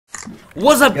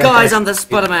What's up, guys? I'm the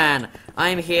Spider-Man.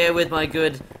 I'm here with my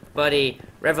good buddy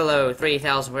Revilo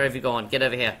 3000. Where have you gone? Get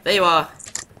over here. There you are.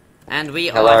 And we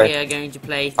are here going to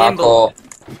play Thimble.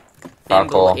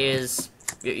 Thimble is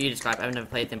you describe. I've never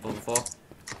played Thimble before.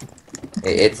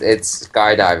 It's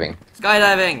skydiving.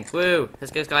 Skydiving. Woo!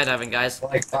 Let's go skydiving, guys.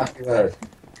 Like Flappy Bird.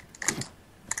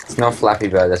 It's not Flappy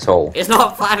Bird at all. It's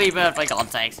not Flappy Bird, for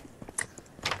God's sakes.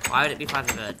 Why would it be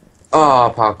Flappy Bird?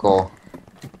 Oh, parkour.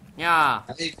 Yeah.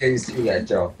 I think you see that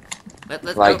job.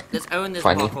 Let's own this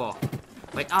 20. parkour.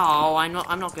 Wait, oh, I'm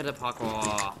not good at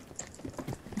parkour.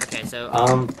 Okay, so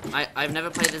I've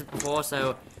never played this before,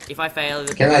 so if I fail,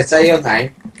 Can I say your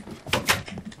name?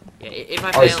 Yeah, if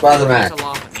I fail, Spider-Man. please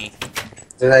laugh at me.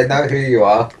 Do they know who you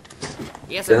are?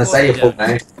 Yes, Can I of course say your they full do.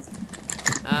 name?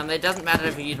 It doesn't matter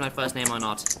if you use my first name or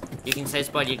not. You can say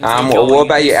Spud. You can say What Joel,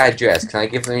 about your address? Can I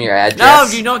give them your address? No,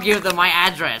 do not give them my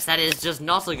address. That is just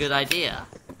not a good idea.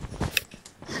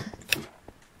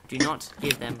 Do not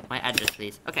give them my address,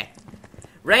 please. Okay.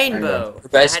 Rainbow.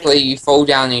 Basically, you fall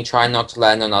down and you try not to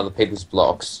land on other people's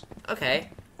blocks. Okay.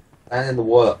 And in the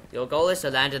water. Your goal is to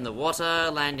land in the water,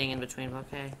 landing in between.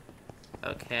 Okay.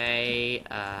 Okay.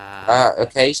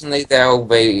 Occasionally there will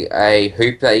be a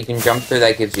hoop that you can jump through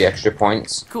that gives you extra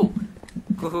points. Cool.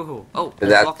 Cool. Oh,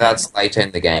 But that's later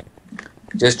in the game.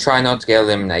 Just try not to get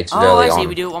eliminated oh, early I see. on.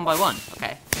 We do it one by one.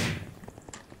 Okay.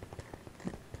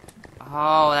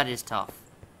 Oh, that is tough.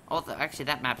 Oh, actually,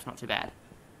 that map's not too bad.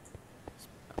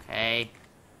 Okay.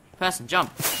 Person,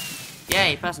 jump.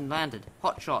 Yay, person landed.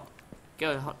 Hot shot.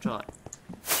 Go, hot shot.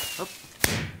 Oh,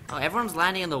 oh, everyone's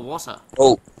landing in the water.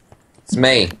 Oh, it's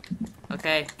me.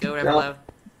 Okay, go, Revilo.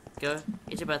 Go.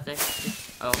 It's your birthday.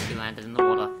 Oh, you landed in the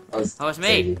water. Oh, it's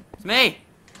me. It's me.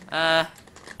 I'm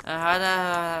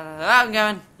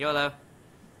going. YOLO.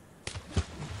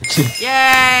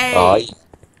 Yay! Oh,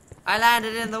 I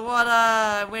landed in the water.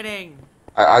 I'm winning.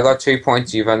 I got 2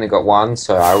 points. You've only got 1,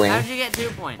 so I win. How did you get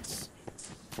 2 points?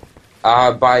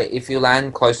 If you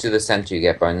land close to the center, you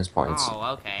get bonus points.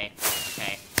 Oh, okay.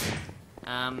 Okay.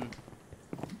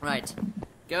 Right.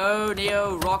 Go,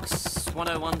 Neo Rocks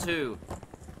 1012.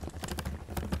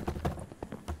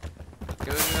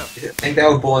 Go. I think they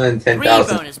were born in 3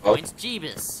 10,000. bonus points.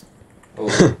 Jeebus. Oh,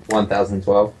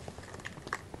 1012.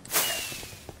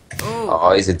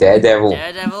 Oh, He's a daredevil.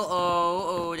 Daredevil.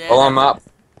 Oh, Daredevil. Oh, I'm up.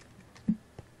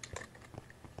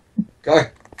 Go.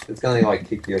 It's gonna like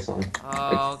kick you or something.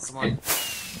 Oh, come on.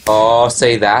 Oh,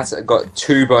 see that? I got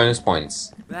 2 bonus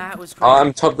points. That was crazy. Oh,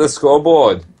 I'm top of the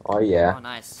scoreboard. Oh, yeah. Oh,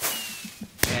 nice.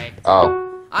 Okay.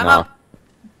 Oh. I'm no. up.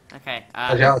 Okay.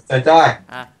 Watch out, don't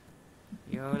die.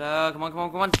 YOLO. Come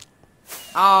on.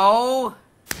 Oh.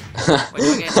 Wait,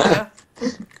 do I get here?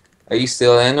 Are you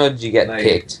still in, or did you get No, you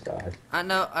kicked? died.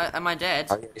 No, am I dead?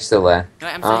 Oh, you're still there. No,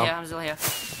 I'm still here.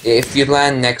 If you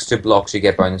land next to blocks, you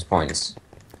get bonus points.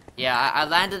 Yeah, I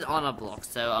landed on a block,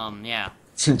 so, yeah.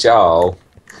 Joel.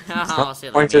 Oh,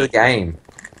 silly Point me. to the game.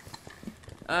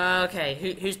 Okay,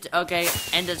 who's... Okay,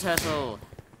 Ender Turtle.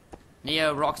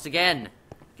 Neo Rocks again.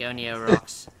 Go, Neo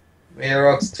Rocks. Mia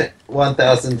Rocks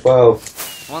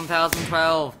 1012.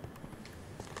 1012.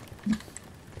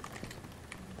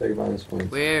 3 bonus points.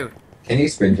 Woo. Can you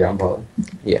spin jump, Ollie?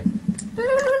 Yeah.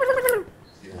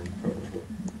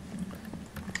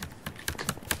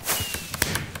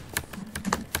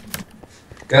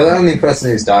 You're the only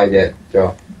person who's died yet,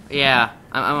 Joe. Yeah,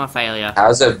 I'm a failure. How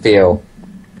does it feel?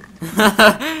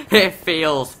 It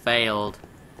feels failed.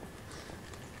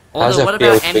 How does Although, what it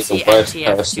feel about to be the worst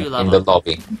MCNTF2 person in the lover?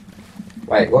 lobby?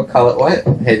 Wait, what color? What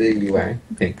head are you wearing?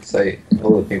 Pink. So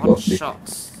all the people. Hot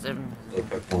shots.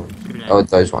 Oh,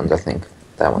 those ones, I think.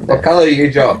 That one there. What color are you,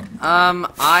 Joe?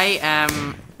 I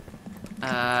am...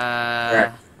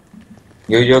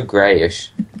 You're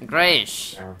greyish.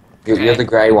 Greyish. You're the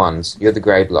grey ones. You're the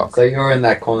grey block. So you're in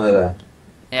that corner there.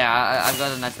 Yeah, I've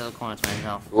got a nice little corner to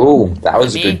myself. Ooh, that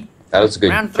was a Me? good. That was a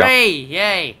good Round jump. 3!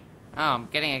 Yay! Oh, I'm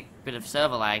getting a bit of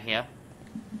server lag here.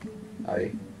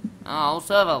 Aye. Oh,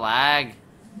 server lag.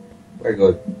 Very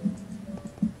good.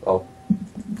 Oh.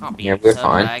 Can't be Yeah, we're server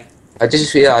fine. lag. I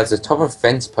just realised the top of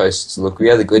fence posts look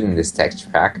really good in this texture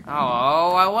pack. Oh,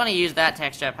 I want to use that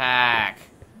texture pack.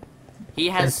 He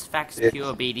has Fax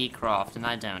Pure BD Craft, and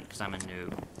I don't, because I'm a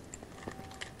noob.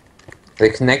 The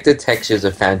connected textures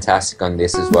are fantastic on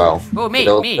this as well. Oh, me,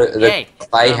 The yay.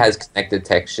 play has connected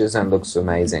textures and looks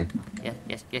amazing.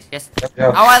 Yes.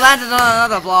 Joe. Oh, I landed on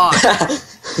another block.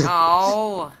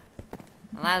 Oh.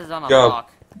 I landed on a Go.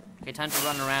 block. Okay, time to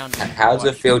run around. and How does it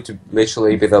watch. feel to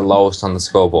literally be the lowest on the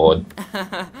scoreboard?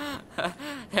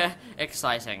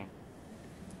 Exciting.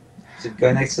 Should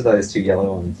go next to those 2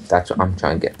 yellow ones. That's what I'm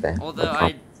trying to get there. Although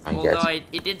I I Although guess.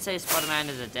 it did say Spider-Man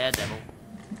is a daredevil.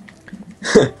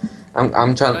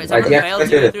 I'm trying. Wait, someone yeah, failed to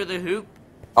go through the hoop.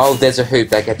 Oh, there's a hoop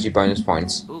that gets you bonus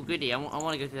points. Oh, goody! I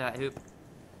want to go through that hoop.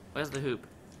 Where's the hoop?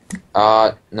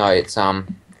 No, it's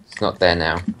not there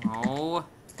now. Oh.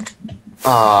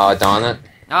 Oh, darn it.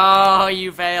 Oh,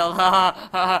 you failed.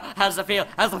 How's it feel?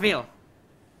 How's it feel?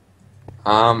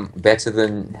 Better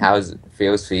than how it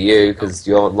feels for you, because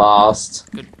you're last.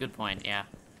 Good point. Yeah.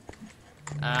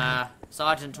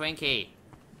 Sergeant Twinkie,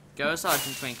 go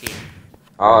Sergeant Twinkie.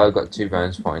 Oh, I got 2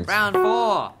 bonus points. Round 4.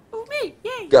 Oh, me!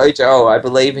 Yay! Go, Joe! I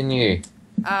believe in you.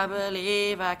 I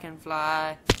believe I can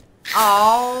fly.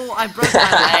 Oh, I broke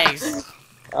my legs.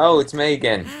 Oh, it's me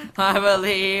again. I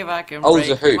believe I can Oh, there's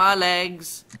a break hoop. my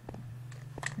legs.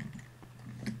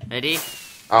 Ready?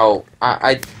 Oh, Oh,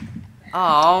 I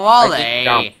didn't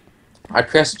jump. Ollie. I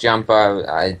pressed jump.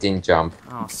 I didn't jump.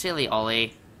 Oh, silly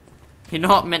Ollie. You're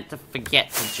not meant to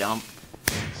forget to jump.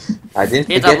 I didn't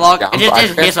Hit forget a block. to jump. It I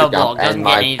just pressed hits to a block. jump, and Doesn't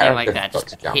my get anything like character that. forgot Just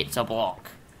to jump. hits a block.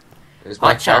 It was my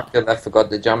Hot shot. character that forgot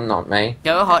to jump, not me.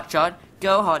 Go hotshot.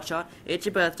 Go hotshot. It's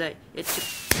your birthday. It's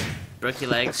your... Broke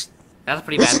your legs. That's a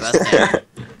pretty bad birthday.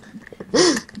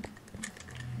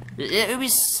 It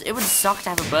would suck to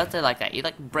have a birthday like that. You'd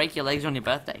like break your legs on your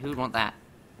birthday. Who would want that?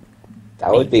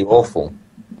 That would be awful.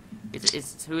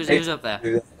 Who's up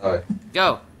there? Oh,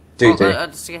 Go. Do.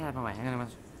 Just get out of my way. Hang on.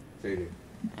 doo-doo.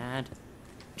 And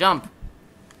jump.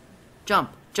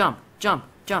 Jump. Jump. Jump.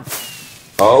 Jump.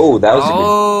 Oh, that was a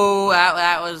Oh,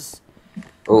 that was. good.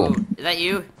 Oh, Is that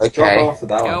you? Drop okay. off of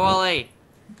that Go, one. Ollie.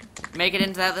 Make it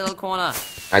into that little corner.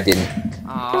 I didn't.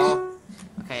 Oh.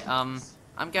 Okay.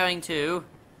 I'm going to.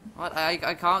 What? I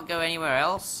can't go anywhere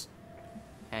else.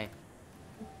 Okay.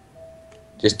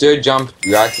 Just do a jump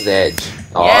right to the edge.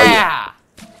 Oh, Yeah.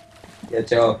 Yeah,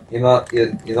 Joe, you're not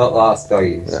last, are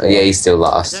you? Yeah, he's still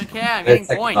last. Don't care. I'm getting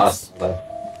Second points. last, though.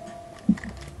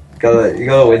 You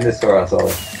gotta win this for us,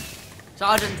 Ollie.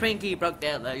 Sergeant Twinkie broke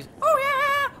their legs. Oh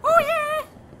yeah! Oh yeah!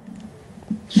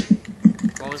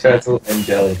 What was that? Turtle and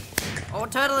jelly. Oh,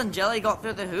 Turtle and Jelly got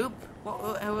through the hoop.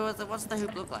 What's the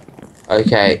hoop look like?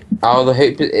 Okay. Oh, the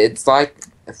hoop. It's like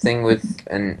a thing with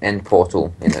an end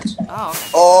portal in it. Oh, okay.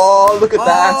 Oh, look at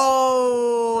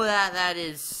Oh, that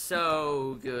is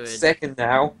so good. Second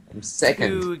now. I'm second.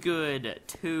 Too good.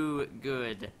 Too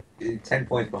good. 10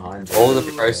 points behind. All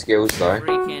the pro skills though.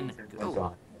 Freaking. 10 points Oh,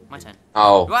 behind. my turn.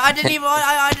 Oh. Well, I didn't even.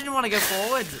 I didn't want to go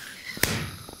forward.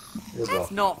 Good That's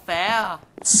luck. not fair.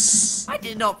 I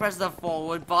did not press the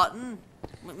forward button.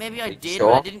 Maybe I did,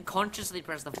 Sure? but I didn't consciously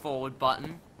press the forward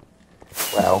button.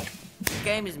 Well. This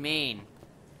game is mean.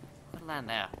 I'll land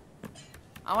there.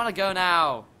 I want to go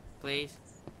now. Please.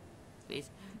 Please.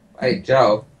 Hey,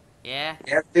 Joe, Yeah?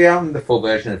 you have the full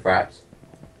version of Fraps.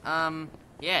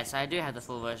 Yes, I do have the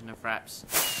full version of Fraps.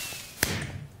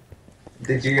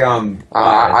 Did you,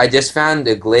 I just found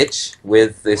a glitch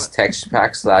with this What? texture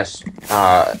pack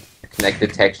 /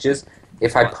 connected textures.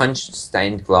 If I What? punch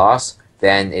stained glass,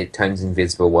 then it turns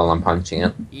invisible while I'm punching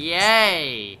it.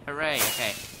 Yay! Hooray,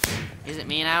 okay. Is it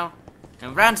me now?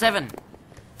 No, round 7.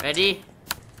 Ready?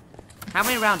 How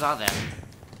many rounds are there?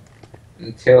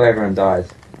 until everyone dies.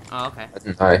 Oh, okay.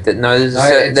 I don't know. No, there's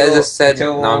No, there's a set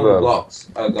until all number the of... blocks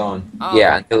are gone. Oh, Yeah,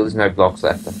 okay. until there's no blocks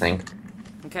left, I think.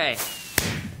 Okay.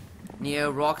 Neo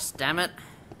rocks, damn it.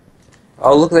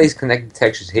 Oh, look at these connected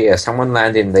textures here. Someone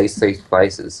landed in these 3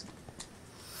 places.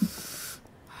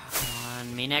 Come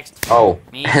on, me next. Oh,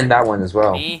 Me. and that one as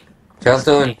well. Me.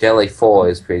 Turtle and Jelly 4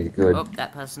 is pretty good. Oh,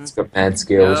 that person. It's got mad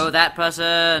skills. No, that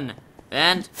person.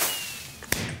 And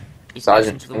he's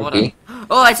Sergeant into the water. Twinkie.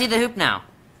 Oh, I see the hoop now.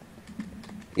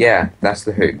 Yeah, that's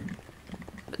the hoop.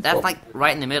 But that's Cool. like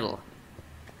right in the middle.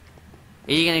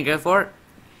 Is he gonna go for it?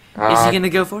 Is Uh, he gonna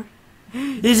go for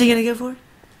it? Is he gonna go for it?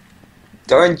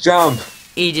 Don't jump!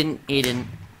 He didn't. He didn't.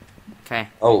 Okay.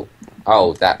 Oh,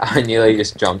 that I nearly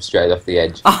just jumped straight off the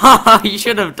edge. Oh, you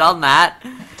should have done that.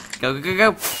 Go, go,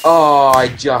 go, go. Oh, I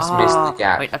just missed the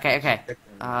gap. Wait, okay.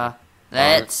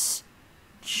 Let's.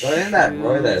 Go in that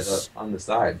row there choose- on the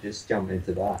side. Just jump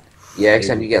into that. Yeah,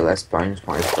 except you get less bonus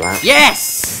points for that.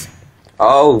 Yes!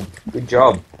 Oh, good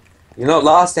job. You're not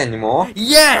last anymore.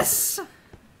 Yes! I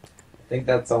think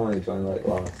that's someone who joined like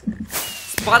last.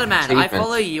 Spider-Man, I Achievement.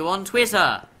 follow you on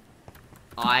Twitter.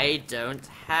 I don't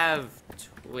have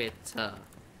Twitter.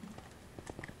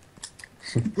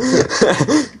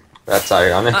 That's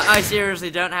ironic. I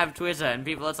seriously don't have Twitter, and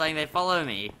people are saying they follow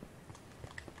me.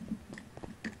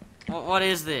 What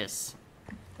is this?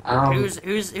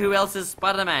 Who else is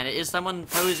Spider-Man? Is someone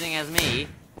posing as me?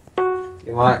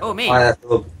 You might. Oh, me. Might have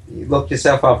to look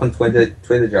yourself up on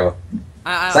Twitter, Joe.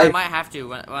 I Say- might have to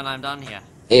when I'm done here.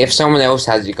 If someone else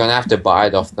has, you're gonna have to buy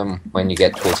it off them when you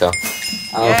get Twitter.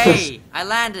 Yay! I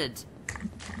landed.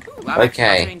 Ooh, I'm Okay.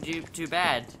 actually not doing too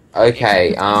bad. Okay.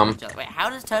 Wait, how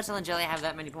does Turtle and Jelly have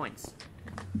that many points?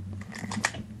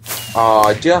 Oh,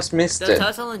 I just missed Does it.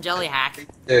 Turtle and Jelly hack?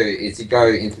 Do is you go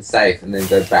into safe and then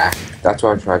go back. That's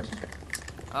what I tried to do.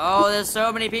 Oh, there's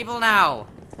so many people now.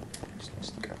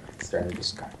 Just go. Straight,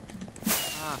 just go.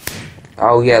 Ah,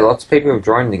 Oh yeah, lots of people have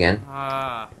joined again.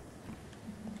 ah.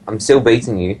 I'm still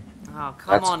beating you. Oh,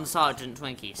 come That's- on, Sergeant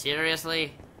Twinkie.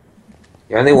 Seriously?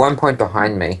 You're only 1 point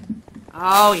behind me.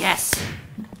 Oh, yes.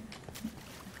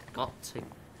 Got to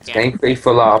It's get. getting pretty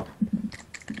full up.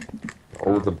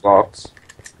 All the blocks.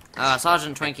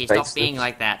 Sergeant Twinkie, stop Thanks, being Lips.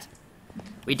 like that.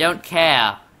 We don't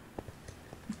care.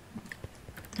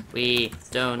 We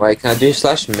don't. Wait, can I do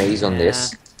 /me's on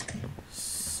this?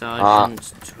 Sergeant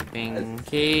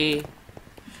Twinkie.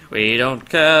 We don't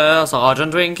care,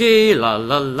 Sergeant Twinkie. La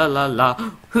la la la la.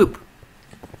 Hoop.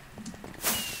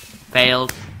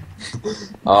 Failed.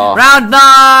 Oh, Round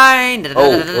 9!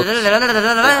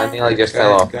 I nearly just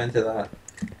fell off. Go into that.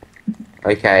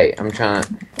 Okay, I'm trying to...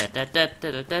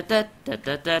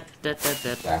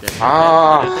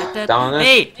 Ah, darn it.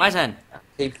 Hey, my turn.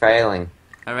 Keep failing.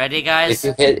 Already, guys?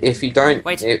 If you don't,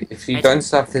 Wait. if you Wait. don't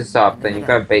stuff this up, then you're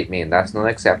gonna beat me, and that's not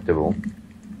acceptable.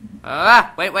 Wait,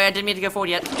 I didn't mean to go forward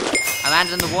yet. I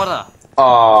landed in the water.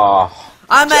 Oh,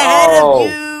 I'm ahead Oh.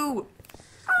 of you!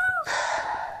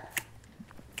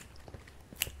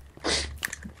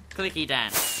 Clicky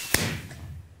dance.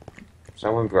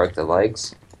 someone broke the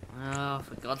legs. Oh,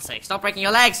 for God's sake, stop breaking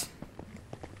your legs!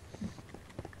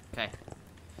 Okay.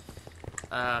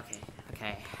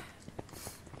 Okay.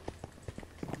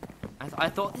 I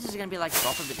thought this was gonna be like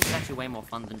Dropper, but this is actually way more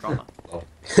fun than Dropper.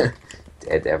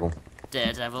 Daredevil.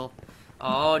 Daredevil.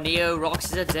 Oh, Neo Rox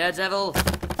is a Daredevil.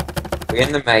 We're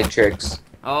in the Matrix.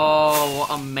 Oh, what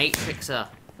a Matrixer.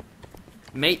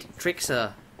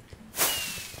 Matrixer.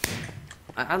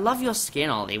 I love your skin,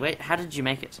 Ollie. Wait, how did you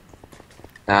make it?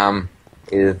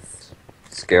 With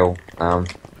skill. You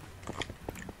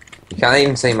can't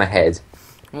even see my head.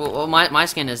 Well, my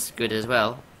skin is good as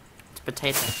well. It's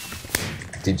potato.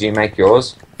 Did you make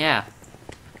yours? Yeah.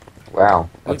 Wow,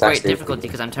 With that's great actually difficulty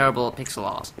because I'm terrible at pixel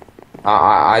art.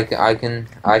 I can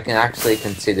actually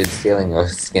consider stealing your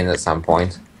skin at some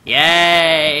point.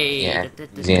 Yay! Yeah,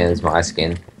 Gina's my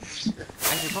skin.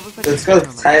 I should probably put It's your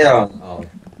got skin on my- tail on. Oh.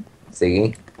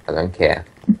 Ziggy, I don't care.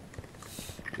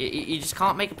 You just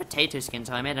can't make a potato skin,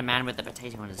 so I made a man with a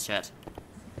potato on his shirt.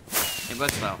 It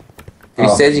works well. Who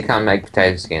Oh. says you can't make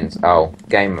potato skins? Oh,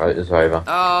 game mode is over.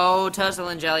 Oh, Turtle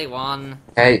and Jelly won.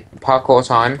 Hey, parkour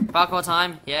time. Parkour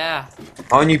time? Yeah.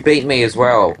 Oh, and you beat me as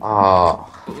well. Oh,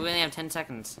 But we only have 10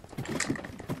 seconds.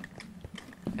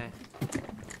 Okay.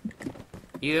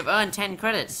 You have earned 10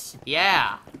 credits.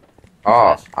 Yeah.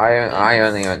 I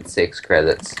only earned 6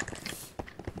 credits.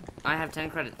 I have 10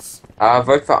 credits.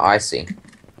 Vote for Icy.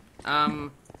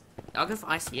 I'll go for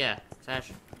Icy, yeah.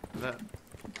 Sash. Vote.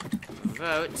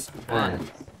 1.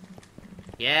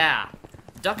 Yeah.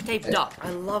 Duct tape duck. I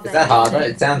love Is that. that harder?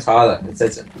 It sounds harder. It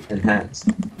says enhanced.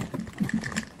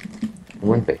 It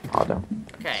wouldn't be harder.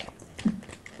 Okay.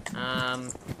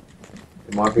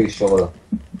 It might be shorter.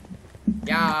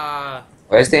 Yeah.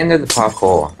 Where's the end of the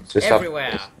parkour? It's just up-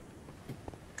 Everywhere.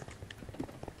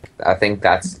 I think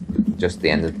that's just the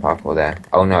end of the parkour there.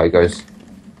 Oh no, it goes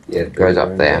Yeah,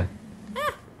 up there.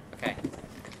 Okay.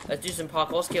 Let's do some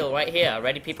parkour skill right here.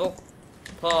 Ready, people?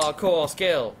 Parkour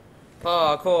skill.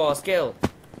 Parkour skill.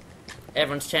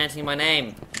 Everyone's chanting my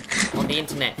name on the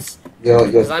internet. Your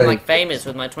Because I'm thing. like famous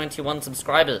with my 21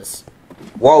 subscribers.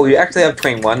 Whoa, you actually have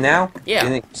 21 now? Yeah.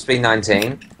 Didn't it used to be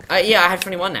 19? Yeah, I have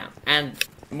 21 now. And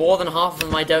more than half of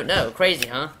them I don't know. Crazy,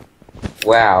 huh?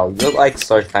 Wow, you're like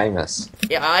so famous.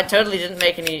 Yeah, I totally didn't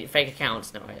make any fake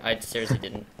accounts. No, I seriously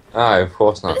didn't. Oh, of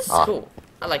course But not. this is Ah, cool.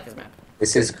 I like this map.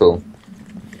 This is cool.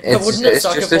 But It's, wouldn't it it's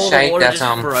suck just if a all the shame water that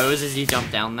just froze as you jump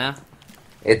down there?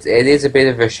 it is a bit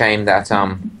of a shame that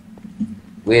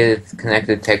with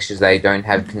connected textures they don't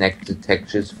have connected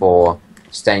textures for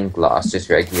stained glass, just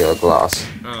regular glass.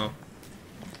 Oh.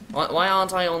 Why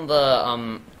aren't I on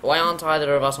the, why aren't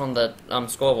either of us on the,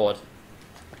 scoreboard?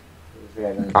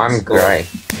 I'm grey.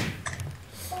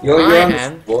 You're I on the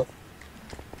am. sport.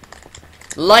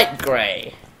 Light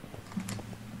grey.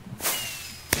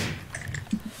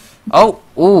 Oh,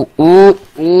 ooh,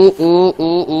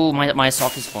 my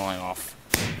sock is falling off.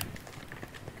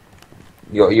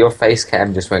 Your face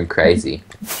cam just went crazy.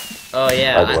 Oh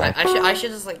yeah, By the way. I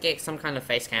should just like get some kind of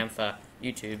face cam for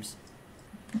YouTube's.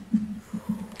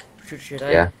 Should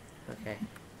I? Yeah. Okay.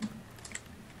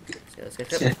 So let's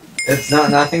go. It's not.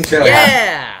 Nothing's really happening.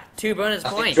 Yeah! 2 bonus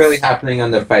Nothing's points. really happening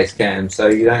on the face cam, so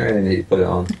you don't really need to put it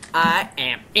on. I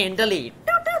am in the lead.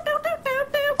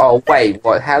 Oh wait,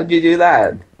 what? How did you do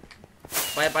that?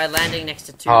 By landing next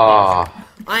to 2 Oh,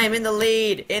 things. I am in the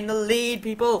lead! In the lead,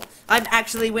 people! I'm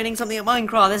actually winning something at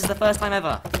Minecraft. This is the first time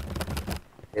ever.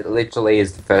 it literally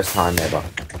is the first time ever.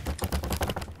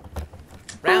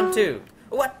 Round 2.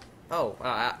 What? Oh,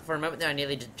 for a moment there I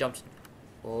nearly just jumped.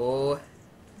 Oh.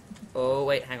 Oh,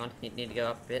 wait, hang on. Need to go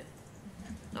up a bit.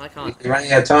 No, I can't. You're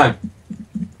running out of time.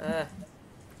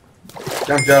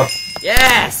 Jump, Joe.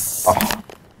 Yes! Oh,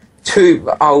 2.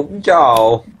 Oh,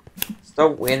 Joel,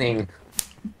 stop winning.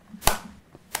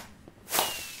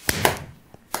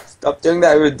 Stop doing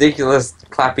that ridiculous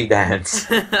clappy dance.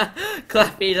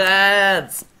 Clappy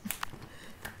dance!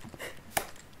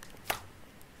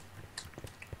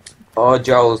 Oh,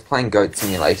 Joel is playing Goat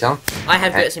Simulator. I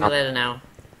have Goat Simulator now.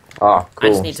 Oh, cool.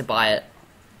 I just need to buy it.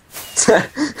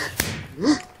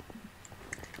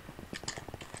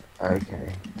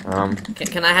 Okay.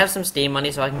 Can I have some Steam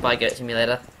money so I can buy Goat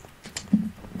Simulator?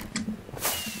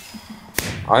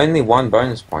 Only 1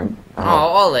 bonus point. Oh,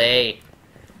 Ollie!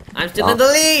 I'm still in the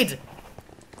lead!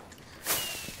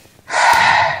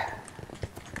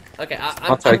 Okay,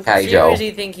 I'm okay, Joel.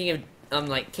 seriously thinking of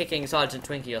like kicking Sergeant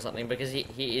Twinkie or something because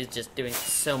he is just doing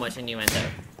so much innuendo.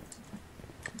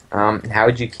 How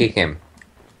would you kick him?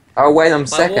 Oh wait, I'm By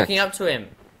second. walking up to him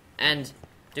and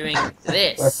doing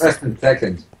this. We're first and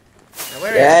second. Now,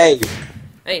 where is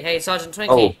Yay! Hey, Sergeant Twinkie.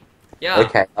 Oh, Yeah.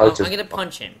 okay, I'm gonna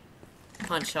punch him.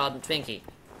 Punch Sergeant Twinkie.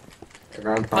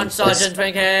 Everyone Punch Sergeant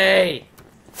Twinkie!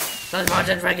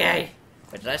 Sergeant Twinkie!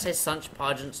 Wait, did I say Sunch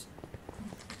Sergeant?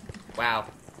 Wow.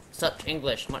 Such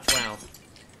English. Much wow.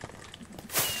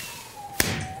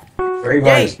 3 Yay,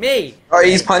 bonus. me! Oh,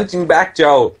 he's punching back,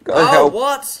 Joel. Go Oh, help.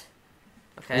 what?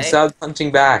 He Okay. started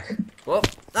punching back. Whoop.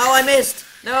 Oh, I missed!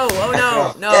 No, oh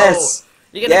no, no! Yes.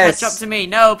 You're gonna Yes. catch up to me.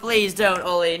 No, please don't,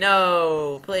 Ollie.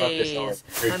 No, Focus, Ollie. please.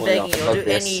 3 I'm point begging off. you. I'll do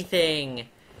Focus. anything.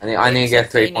 I need to get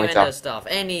Except 3 points innuendo up. stuff.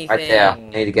 Anything. Right there. I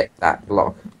need to get that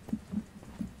block.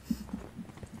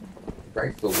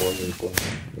 Break the wall as well.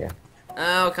 Yeah.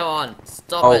 Oh, come on.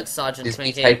 Stop Oh, it, Sergeant Just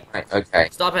Twinkie. take okay.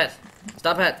 Stop it.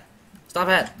 Stop it. Stop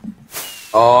it.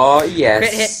 Oh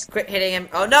yes. Quit hitting him.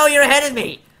 Oh no, you're ahead of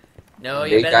me. No,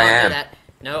 you Big better I not am. do that.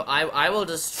 No, I will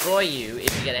destroy you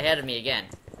if you get ahead of me again.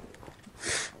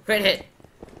 Quit hit.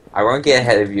 I won't get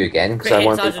ahead of you again because Quit I hit,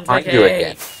 won't be Sergeant behind Twinkie. you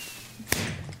again.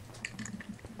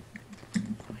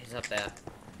 Oh, he's up there.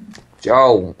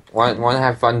 Joel, want to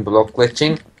have fun block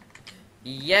glitching?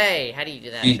 Yay! How do you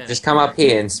do that? You Show just me. come up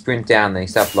here and sprint down, then you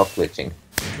start block glitching.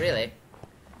 Really?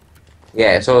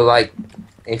 Yeah, sort of like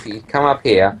if you come up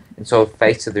here and sort of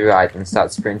face to the right and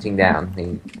start sprinting down,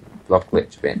 then you block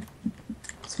glitch a bit.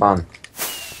 It's fun.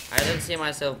 I didn't see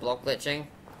myself block glitching.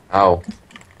 Oh,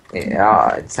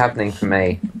 yeah, it's happening for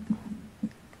me.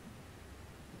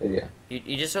 Yeah.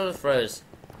 You just sort of froze.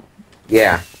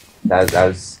 Yeah, that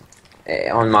was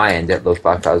on my end. It looked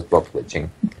like I was block glitching.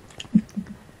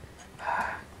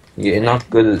 You're not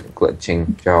good at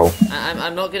glitching, Joel.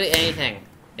 I'm not good at anything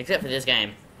except for this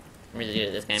game. I'm really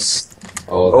good at this game.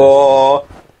 Oh,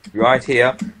 right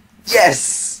here.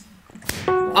 Yes.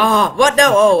 Oh, what?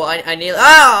 No! Oh, I nearly.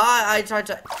 Oh, I tried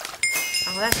to.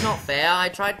 Oh, that's not fair. I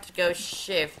tried to go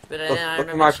shift, but then I Look at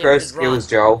remember my shift pro was run. skills,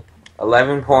 Joel.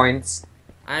 11 points.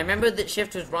 I remembered that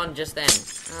shift was run just then.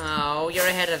 Oh, you're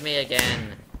ahead of me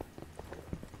again.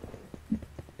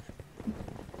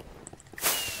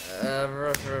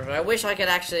 I wish I could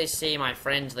actually see my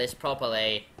friends list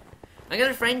properly. I'm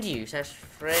gonna friend you. Says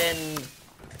friend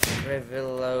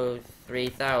revilo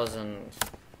 3000.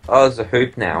 Oh, there's a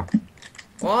hoop now.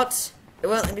 What? It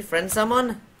won't let me friend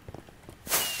someone?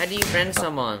 How do you friend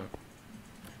someone?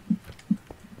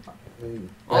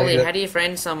 Ollie, how do you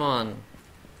friend someone?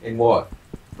 In what?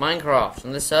 Minecraft,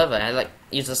 on this server. I like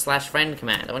use the /friend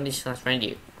command. I want to /friend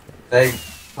you. They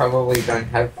probably don't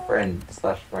have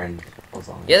friend/friend or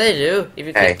something. Yeah, they do. If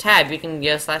you Hey. click tab, you can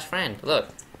go /friend. Look.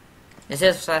 It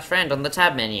says /friend on the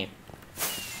tab menu.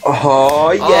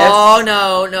 Oh yes. Oh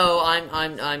no, I'm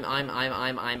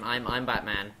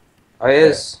Batman. Oh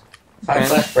yes. Type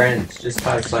 /friend. Just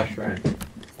type /friend.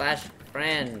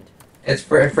 /friend. It's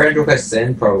friend request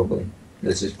send probably.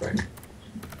 This is friend.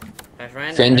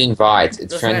 /friend. Friend invite.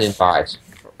 It's Just friend press- invite.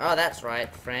 Oh, that's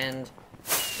right. Friend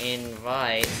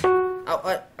invite. Oh,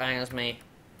 what? Hang on, that's me.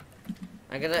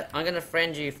 I'm gonna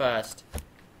friend you first.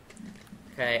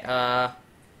 Okay. Oh,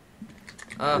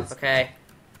 okay.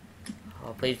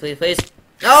 Oh, please, please, please.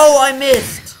 No, I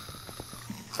missed.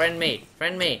 Friend me.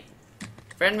 Friend me.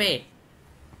 Friend me.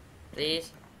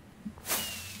 Please.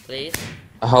 Please.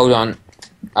 Hold on.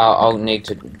 I'll need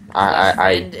to.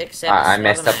 Friend accept I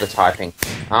messed up the Spider-Man. typing.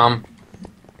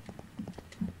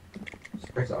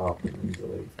 Just press up and then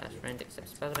delete. Slash friend accept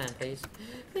Spider-Man, please.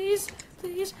 Please,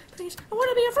 please, please. I want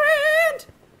to be a friend.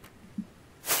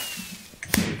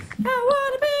 I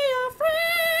want to be a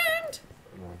friend.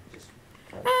 No, just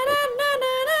Na na na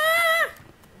na na.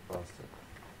 faster.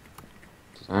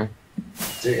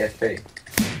 So, Do FP.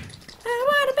 I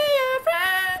want to be a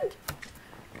friend.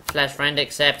 Slash friend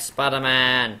accept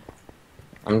Spider-Man.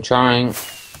 I'm trying.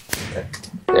 Yeah.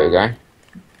 There we go.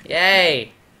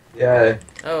 Yay. Yeah.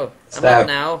 Oh, I'm Stab. up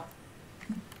now.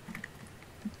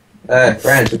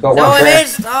 Friends, we've got No, one I friend.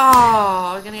 missed.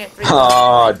 Oh, I'm gonna get 3.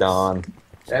 Oh, darn.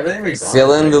 Everything we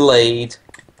Still in the lead.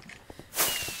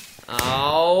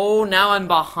 Oh, now I'm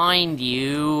behind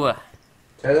you.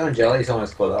 Turtle and Jelly's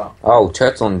almost caught up. Oh,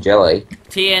 turtle and jelly.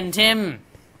 T and Tim.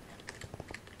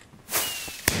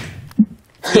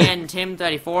 T and Tim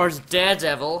 34's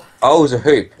Daredevil. Oh, it was a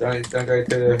hoop. Don't go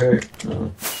through the hoop.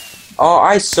 Oh. Oh,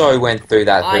 I so went through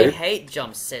that I hoop. hate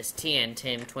jumps, says T and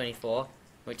Tim 24.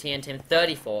 Or T and Tim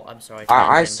 34. I'm sorry.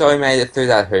 I so made it through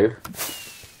that hoop.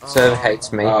 Server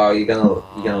hates me. Oh, you're gonna lose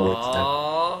now.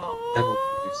 Oh,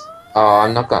 Oh,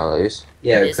 I'm not gonna lose.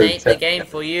 Yeah, this ain't the game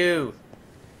for you.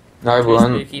 No, Too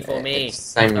one. spooky for me. It's the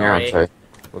same round, so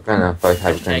we're gonna both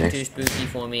have a Hashtag too finish. spooky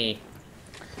for me.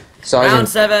 Sergeant, Round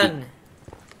 7.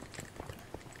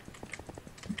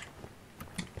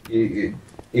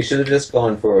 You should have just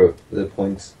gone for the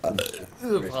points.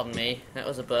 Ooh, pardon me. That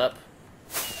was a burp.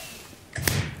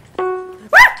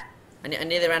 I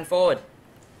nearly ran forward.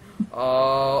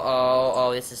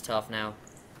 Oh, this is tough now.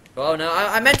 Oh no,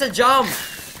 I meant to jump!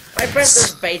 I pressed the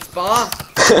space bar!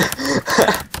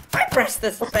 I pressed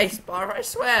the space bar, I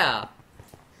swear!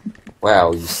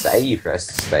 Well, you say you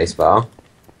pressed the space bar.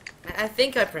 I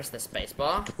think I pressed the space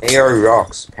bar. Neo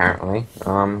rocks, apparently.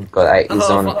 Got 8. He's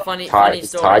on funny tied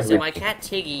story. So with. my cat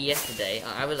Tiggy yesterday,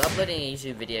 I was uploading a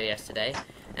YouTube video yesterday,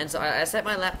 and so I set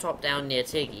my laptop down near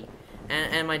Tiggy,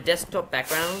 and my desktop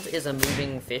background is a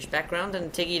moving fish background,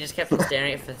 and Tiggy just kept on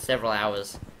staring at it for several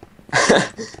hours.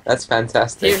 That's He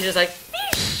fantastic. was just like,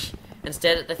 fish! And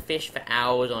stared at the fish for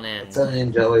hours on end. Turtle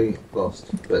and Jelly lost,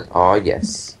 but Oh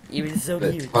yes, He was so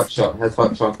cute. Hot Shot has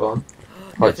Hot Shot gone.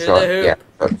 hot through shot. the hoop. Yeah,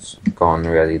 that's gone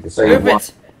already. So you Hoop won.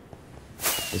 it!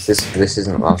 This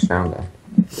isn't last round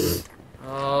though.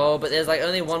 Oh, but there's like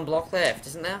only one block left,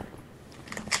 isn't there?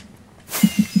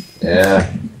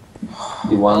 Yeah.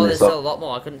 You won Oh, this there's still a up. lot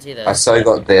more. I couldn't see I those. so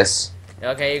got this.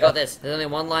 Okay, you got this. There's only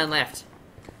one line left.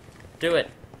 Do it.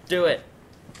 Do it.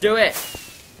 Do it.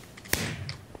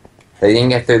 They didn't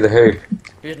get through the hoop.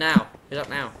 Who's now? Who's up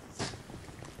now?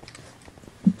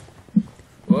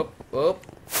 Whoop, whoop.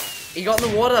 He got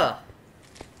in the water.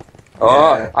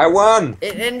 Oh, Yeah. I won!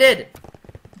 It ended.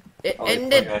 It Oh,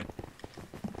 ended. okay.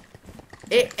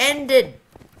 It ended.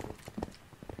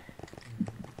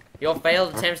 Your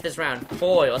failed attempts this round.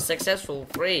 4. You're successful.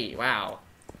 3. Wow.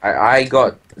 I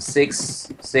got six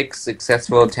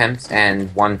successful attempts and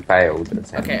 1 failed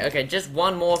attempt. Okay, just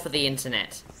one more for the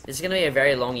internet. This is gonna be a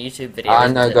very long YouTube video. Ah,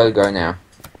 isn't no, it? go now.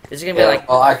 This is gonna be Yeah, like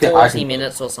well, I can- 40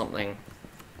 minutes or something.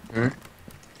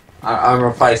 I'm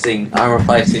replacing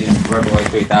Revilo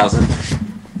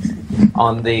 3000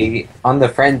 on the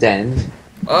front end.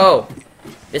 Oh,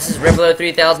 this is Revilo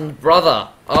 3000's brother.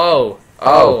 Oh,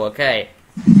 okay.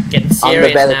 Getting I'm serious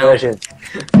the better now. version.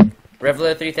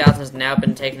 Revilo 3000 has now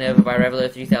been taken over by Revilo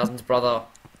 3000's brother,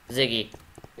 Ziggy.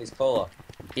 He's cooler.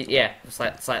 Yeah,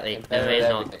 slightly. No, Better he's at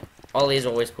not. everything. Ollie's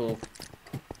always cool.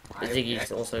 But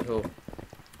Ziggy's also cool.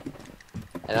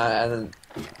 And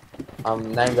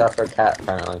I'm named after a cat,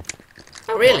 apparently.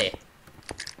 Oh, really?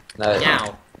 No.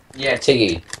 Meow. Yeah,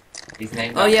 Tiggy. He's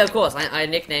named. Oh, yeah, of course. I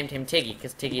nicknamed him Tiggy,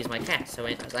 because Tiggy is my cat, so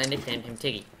I nicknamed him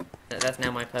Tiggy. That's now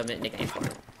my permanent nickname for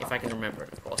him. If I can remember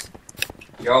it, of course.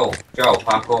 Joe,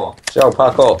 parkour. Joe,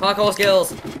 parkour. Parkour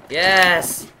skills!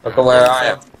 Yes! Look at where I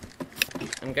am.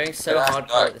 I'm going so Yeah, hardcore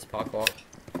go. at this parkour.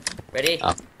 Ready?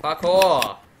 Oh.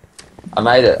 Parkour! I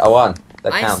made it. I won.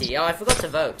 That I counts. see. Oh, I forgot to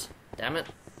vote. Damn it.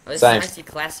 Oh, this Same. is icy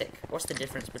classic. What's the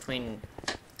difference between,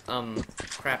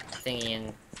 crap thingy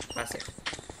and classic?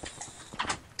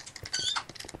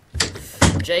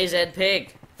 JZ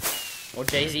Pig! Or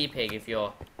JZ Pig if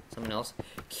you're someone else.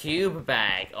 Cube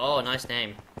Bag. Oh, nice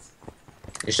name.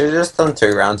 You should have just done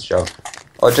 2 rounds, Joe.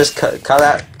 Or just cut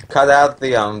out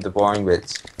the boring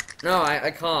bits. No,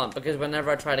 I can't, because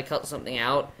whenever I try to cut something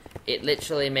out, it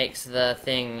literally makes the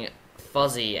thing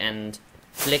fuzzy and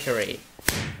flickery.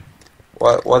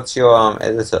 What's your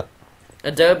editor?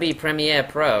 Adobe Premiere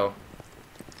Pro.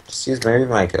 Just use Movie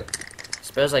Maker.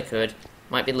 Suppose I could.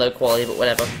 Might be low quality, but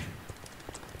whatever.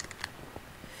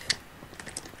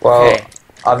 Well, Okay.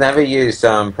 I've never used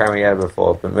Premiere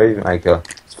before, but Movie Maker,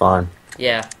 it's fine.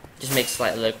 Yeah, just make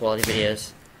slightly low quality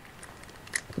videos.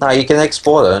 No, you can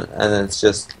export it, and it's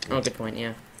just... Oh, good point,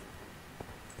 yeah.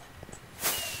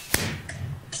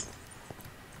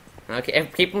 Okay,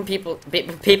 people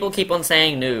keep on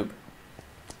saying noob.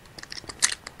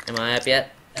 Am I up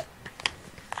yet?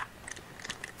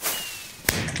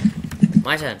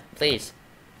 My turn, please.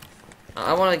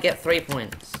 I want to get 3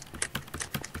 points.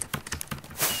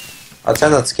 I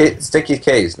turned on sticky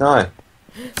keys. No.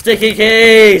 Sticky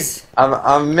keys!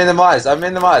 I'm minimized. I'm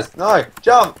minimized. No,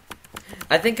 jump.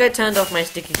 I think I turned off my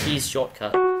sticky keys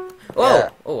shortcut. Whoa! Yeah.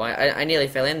 Oh, I nearly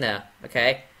fell in there.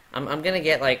 Okay, I'm gonna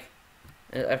get like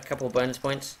a couple of bonus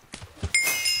points.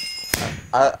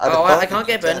 I can't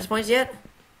get bonus points yet.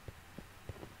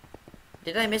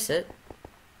 Did I miss it?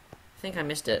 I think I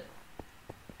missed it.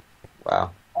 Wow.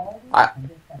 I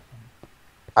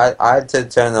had to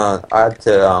turn on.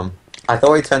 I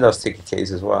thought we turned off sticky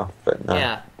keys as well, but no.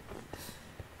 Yeah.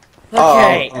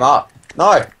 Okay. Oh, I'm up.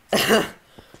 No.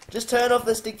 Just turn off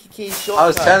the sticky keys shortcut. I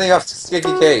was turning off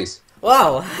sticky keys.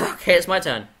 Wow. Okay, it's my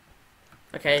turn.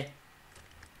 Okay.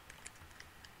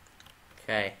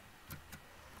 Okay.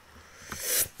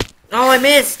 Oh, I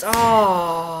missed!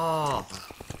 Oh!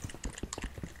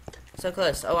 So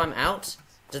close. Oh, I'm out?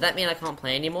 Does that mean I can't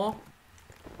play anymore?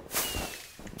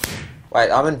 Wait,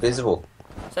 I'm invisible.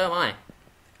 So am I.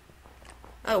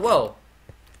 Oh, whoa.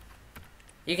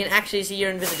 You can actually see your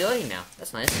invisibility now.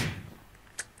 That's nice.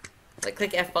 Like,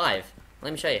 click F5.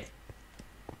 Let me show you.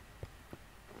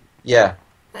 Yeah.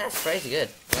 That's crazy good.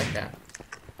 I like that.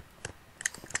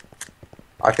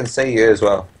 I can see you as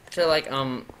well. So, like,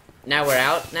 now we're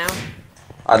out now?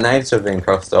 Our names have been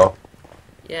crossed off.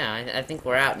 Yeah, I think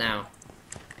we're out now.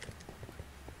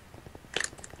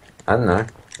 I don't know.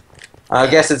 I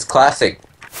guess it's classic.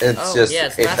 It's just yeah,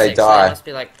 it's if classic, they so die. it must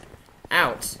be like,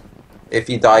 out. If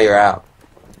you die, you're out.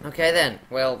 Okay then.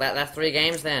 Well, that's 3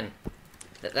 games then.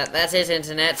 That's it,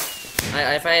 internet.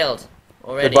 I failed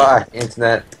already. Goodbye,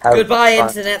 internet. Goodbye, fun.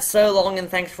 internet. So long, and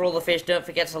thanks for all the fish. Don't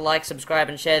forget to like, subscribe,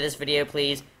 and share this video,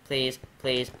 please, please,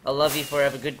 please. I love you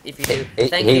forever. Good if you do.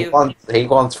 Thank you. He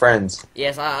wants friends.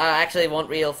 Yes, I actually want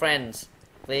real friends,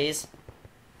 please.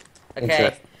 Okay.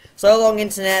 Internet. So long,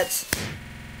 internet.